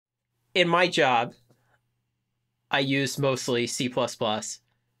in my job, I use mostly C++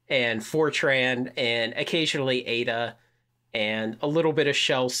 and Fortran and occasionally Ada and a little bit of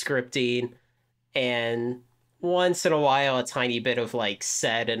shell scripting and once in a while a tiny bit of like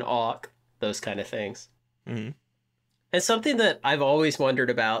sed and awk, those kind of things. Hmm. And something that I've always wondered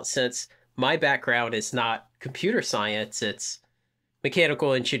about, since my background is not computer science, it's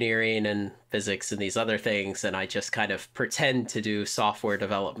mechanical engineering and physics and these other things, and I just kind of pretend to do software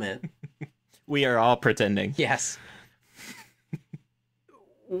development. We are all pretending. Yes.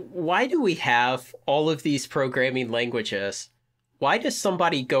 Why do we have all of these programming languages? Why does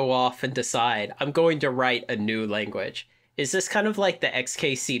somebody go off and decide, I'm going to write a new language? Is this kind of like the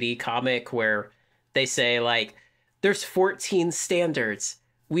XKCD comic where they say, like, there's 14 standards.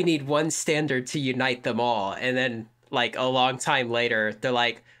 We need one standard to unite them all. And then, like, a long time later, they're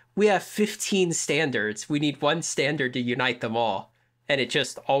like, we have 15 standards. We need one standard to unite them all. And it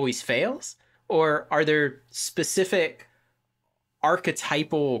just always fails? Or are there specific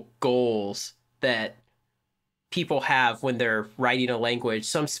archetypal goals that people have when they're writing a language,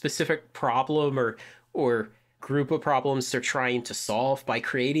 some specific problem or group of problems they're trying to solve by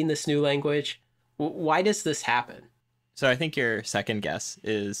creating this new language? Why does this happen? So I think your second guess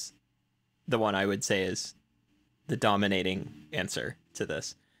is the one I would say is the dominating answer to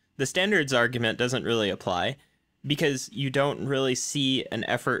this. The standards argument doesn't really apply because you don't really see an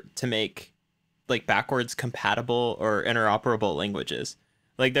effort to make like backwards compatible or interoperable languages.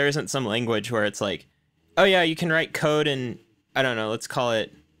 Like there isn't some language where it's like, oh yeah, you can write code in, I don't know, let's call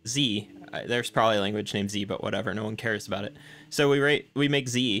it Z. There's probably a language named Z, but whatever, no one cares about it. So we make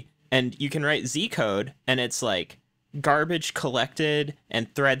Z, and you can write Z code, and it's like garbage collected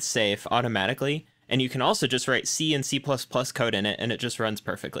and thread safe automatically. And you can also just write C and C++ code in it, and it just runs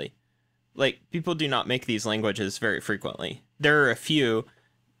perfectly. Like, people do not make these languages very frequently. There are a few,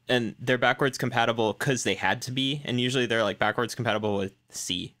 and they're backwards compatible because they had to be, and usually they're like backwards compatible with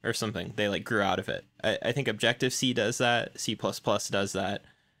C or something. They like grew out of it. I think Objective-C does that. C++ does that.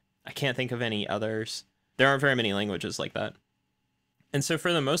 I can't think of any others. There aren't very many languages like that. And so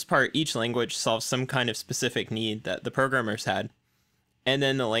for the most part, each language solves some kind of specific need that the programmers had. And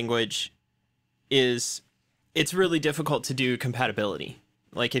then the language it's really difficult to do compatibility.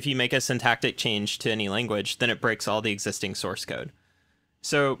 Like if you make a syntactic change to any language, then it breaks all the existing source code.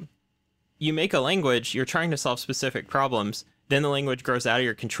 So you make a language, you're trying to solve specific problems, then the language grows out of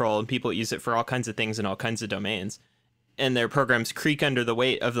your control and people use it for all kinds of things in all kinds of domains. And their programs creak under the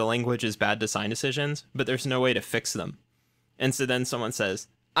weight of the language's bad design decisions, but there's no way to fix them. And so then someone says,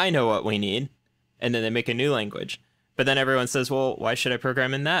 I know what we need. And then they make a new language. But then everyone says, well, why should I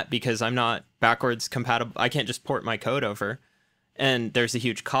program in that? Because I'm not backwards compatible. I can't just port my code over. And there's a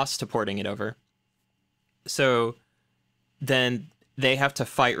huge cost to porting it over. So then they have to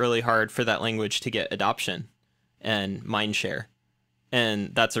fight really hard for that language to get adoption and mindshare.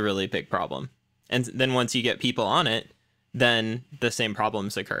 And that's a really big problem. And then once you get people on it, then the same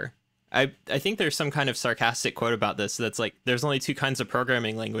problems occur. I think there's some kind of sarcastic quote about this that's like, there's only two kinds of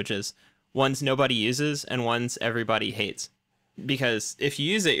programming languages. One's nobody uses and one's everybody hates. Because if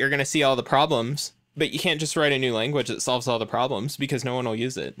you use it, you're going to see all the problems, but you can't just write a new language that solves all the problems because no one will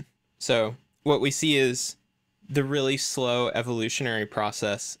use it. So what we see is the really slow evolutionary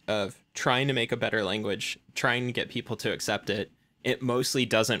process of trying to make a better language, trying to get people to accept it. It mostly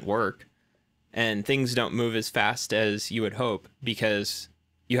doesn't work, and things don't move as fast as you would hope because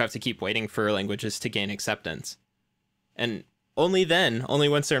you have to keep waiting for languages to gain acceptance. And only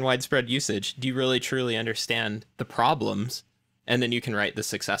once they're in widespread usage, do you really truly understand the problems, and then you can write the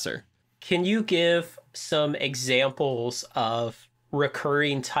successor. Can you give some examples of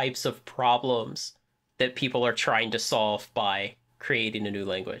recurring types of problems that people are trying to solve by creating a new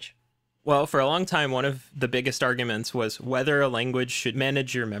language? Well, for a long time, one of the biggest arguments was whether a language should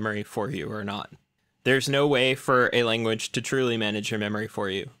manage your memory for you or not. There's no way for a language to truly manage your memory for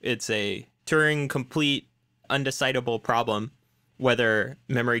you. It's a Turing complete, undecidable problem whether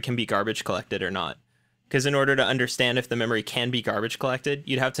memory can be garbage collected or not. Because in order to understand if the memory can be garbage collected,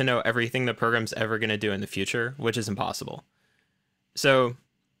 you'd have to know everything the program's ever going to do in the future, which is impossible. So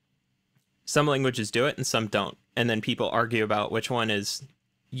some languages do it and some don't. And then people argue about which one is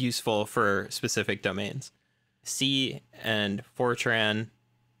useful for specific domains. C and Fortran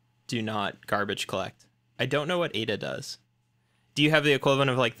do not garbage collect. I don't know what Ada does. Do you have the equivalent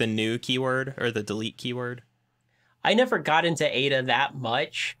of like the new keyword or the delete keyword? I never got into Ada that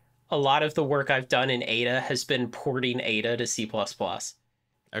much. A lot of the work I've done in Ada has been porting Ada to C++.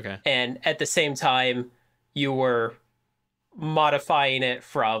 Okay. And at the same time, you were modifying it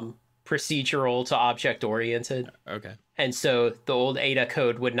from procedural to object oriented. Okay. And so the old Ada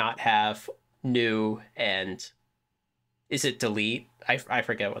code would not have new and is it delete? I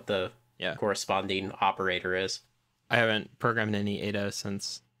forget what the corresponding operator is. I haven't programmed any Ada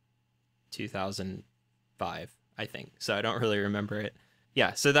since 2005, I think. So I don't really remember it.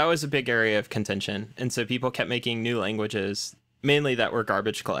 Yeah, so that was a big area of contention. And so people kept making new languages, mainly that were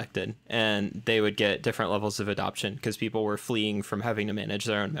garbage collected, and they would get different levels of adoption because people were fleeing from having to manage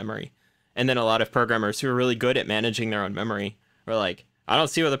their own memory. And then a lot of programmers who are really good at managing their own memory were like, I don't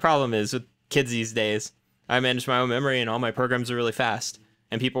see what the problem is with kids these days. I manage my own memory and all my programs are really fast.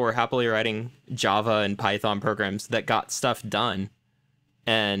 And people were happily writing Java and Python programs that got stuff done.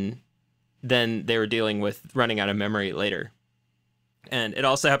 And then they were dealing with running out of memory later. And it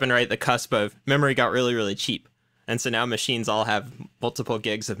also happened right at the cusp of memory got really, really cheap. And so now machines all have multiple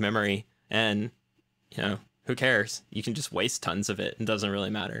gigs of memory. And, you know, who cares? You can just waste tons of it. It doesn't really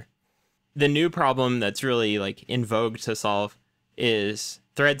matter. The new problem that's really like in vogue to solve is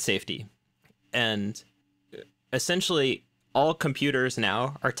thread safety. And essentially all computers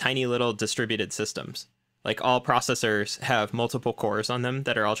now are tiny little distributed systems. Like all processors have multiple cores on them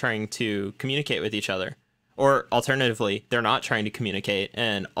that are all trying to communicate with each other. Or alternatively, they're not trying to communicate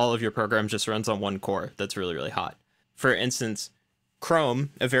and all of your program just runs on one core that's really, really hot. For instance, Chrome,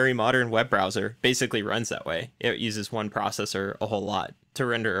 a very modern web browser, basically runs that way. It uses one processor a whole lot to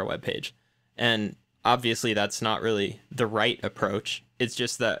render a web page. And obviously that's not really the right approach. It's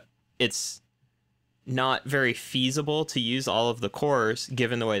just that it's not very feasible to use all of the cores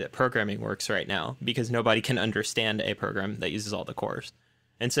given the way that programming works right now, because nobody can understand a program that uses all the cores.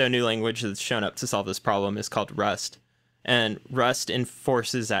 And so a new language that's shown up to solve this problem is called Rust. And Rust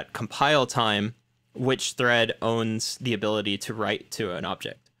enforces at compile time which thread owns the ability to write to an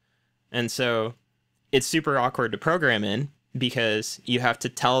object. And so it's super awkward to program in because you have to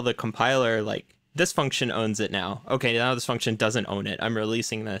tell the compiler, like, this function owns it now. Okay, now this function doesn't own it. I'm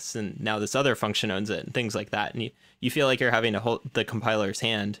releasing this, and now this other function owns it, and things like that. And you feel like you're having to hold the compiler's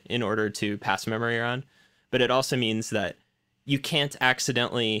hand in order to pass memory around. But it also means that you can't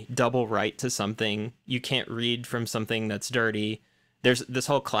accidentally double write to something. You can't read from something that's dirty. There's this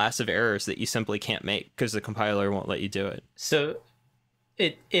whole class of errors that you simply can't make because the compiler won't let you do it. So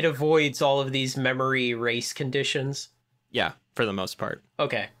it avoids all of these memory erase conditions? Yeah, for the most part.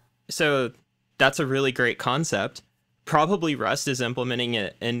 Okay. So that's a really great concept. Probably Rust is implementing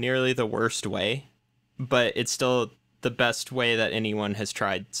it in nearly the worst way, but it's still the best way that anyone has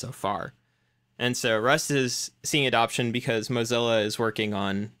tried so far. And so Rust is seeing adoption because Mozilla is working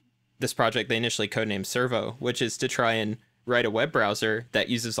on this project they initially codenamed Servo, which is to try and write a web browser that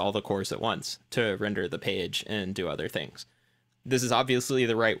uses all the cores at once to render the page and do other things. This is obviously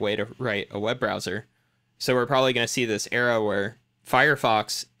the right way to write a web browser. So we're probably going to see this era where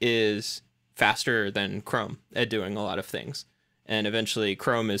Firefox is faster than Chrome at doing a lot of things. And eventually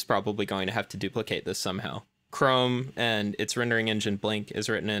Chrome is probably going to have to duplicate this somehow. Chrome and its rendering engine Blink is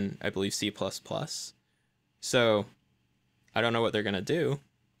written in, I believe, C++. So I don't know what they're going to do.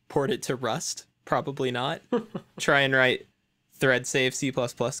 Port it to Rust? Probably not. Try and write thread safe C++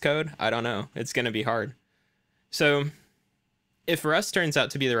 code? I don't know. It's going to be hard. So if Rust turns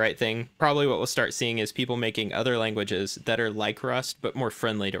out to be the right thing, probably what we'll start seeing is people making other languages that are like Rust, but more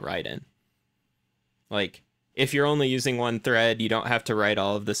friendly to write in. Like, if you're only using one thread, you don't have to write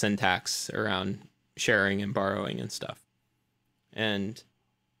all of the syntax around sharing and borrowing and stuff. And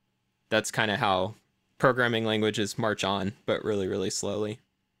that's kind of how programming languages march on, but really, really slowly.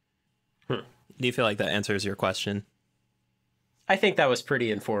 Do you feel like that answers your question? I think that was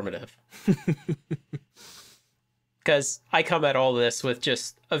pretty informative. Because I come at all this with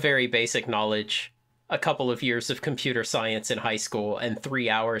just a very basic knowledge, a couple of years of computer science in high school, and 3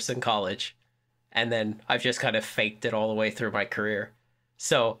 hours in college. And then I've just kind of faked it all the way through my career.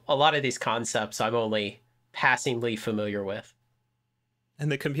 So a lot of these concepts I'm only passingly familiar with.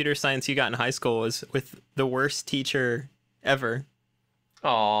 And the computer science you got in high school was with the worst teacher ever.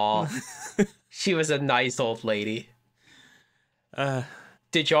 Aw, she was a nice old lady.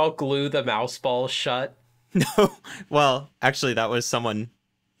 Did y'all glue the mouse balls shut? No. Well, actually, that was someone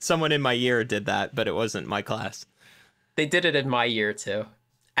in my year did that, but it wasn't my class. They did it in my year, too.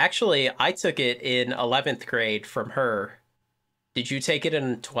 Actually, I took it in 11th grade from her. Did you take it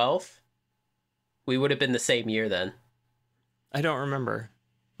in 12th? We would have been the same year then. I don't remember.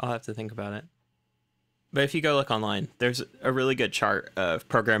 I'll have to think about it. But if you go look online, there's a really good chart of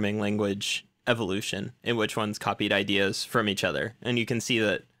programming language evolution in which ones copied ideas from each other. And you can see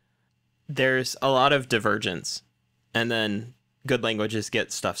that there's a lot of divergence. And then good languages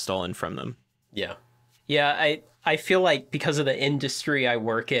get stuff stolen from them. Yeah. Yeah, I feel like because of the industry I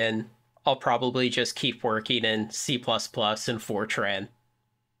work in, I'll probably just keep working in C++ and Fortran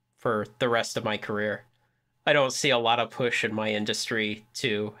for the rest of my career. I don't see a lot of push in my industry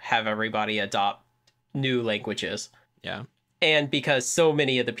to have everybody adopt new languages. Yeah. And because so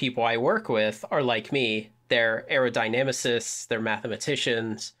many of the people I work with are like me, they're aerodynamicists, they're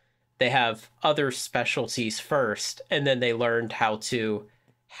mathematicians, they have other specialties first, and then they learned how to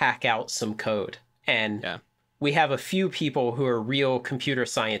hack out some code. And Yeah. we have a few people who are real computer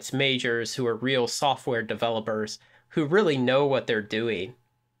science majors, who are real software developers, who really know what they're doing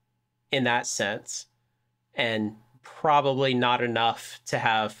in that sense. And probably not enough to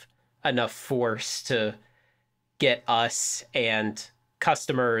have enough force to get us and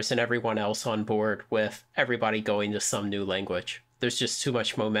customers and everyone else on board with everybody going to some new language. There's just too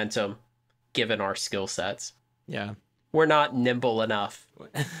much momentum given our skill sets. Yeah. We're not nimble enough.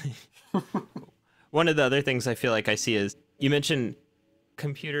 One of the other things I feel like I see is you mentioned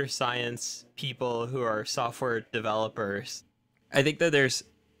computer science people who are software developers. I think that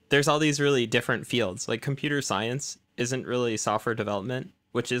there's all these really different fields. Like computer science isn't really software development,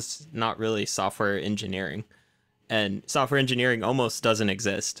 which is not really software engineering. And software engineering almost doesn't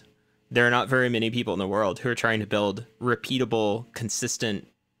exist. There are not very many people in the world who are trying to build repeatable, consistent,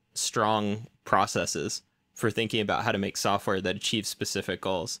 strong processes for thinking about how to make software that achieves specific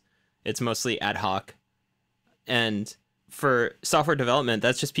goals. It's mostly ad hoc. And for software development,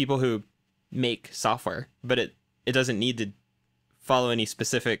 that's just people who make software, but it doesn't need to follow any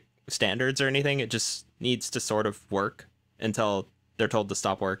specific standards or anything. It just needs to sort of work until they're told to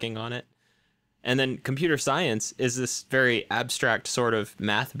stop working on it. And then computer science is this very abstract sort of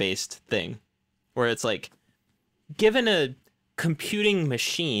math-based thing where it's like, given a computing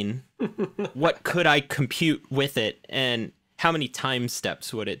machine, what could I compute with it, and how many time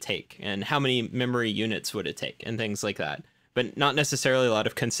steps would it take, and how many memory units would it take, and things like that. But not necessarily a lot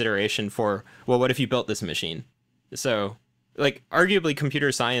of consideration for, well, what if you built this machine? So, like, arguably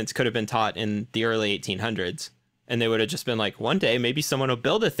computer science could have been taught in the early 1800s, and they would have just been like, one day maybe someone will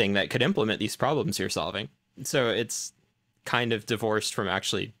build a thing that could implement these problems you're solving. So it's kind of divorced from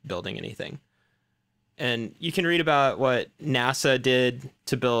actually building anything. And you can read about what NASA did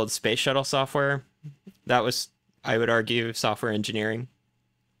to build space shuttle software. That was, I would argue, software engineering.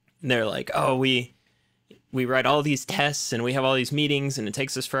 And they're like, oh, we write all these tests and we have all these meetings and it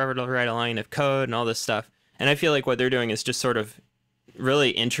takes us forever to write a line of code and all this stuff. And I feel like what they're doing is just sort of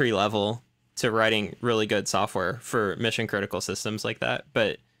really entry level to writing really good software for mission critical systems like that.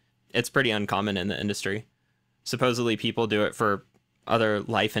 But it's pretty uncommon in the industry. Supposedly people do it for other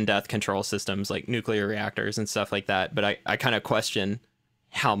life and death control systems like nuclear reactors and stuff like that. But I kind of question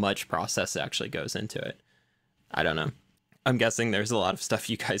how much process actually goes into it. I don't know. I'm guessing there's a lot of stuff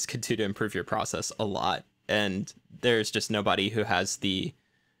you guys could do to improve your process a lot. And there's just nobody who has the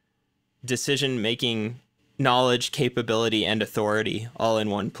decision-making knowledge, capability, and authority all in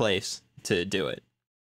one place to do it.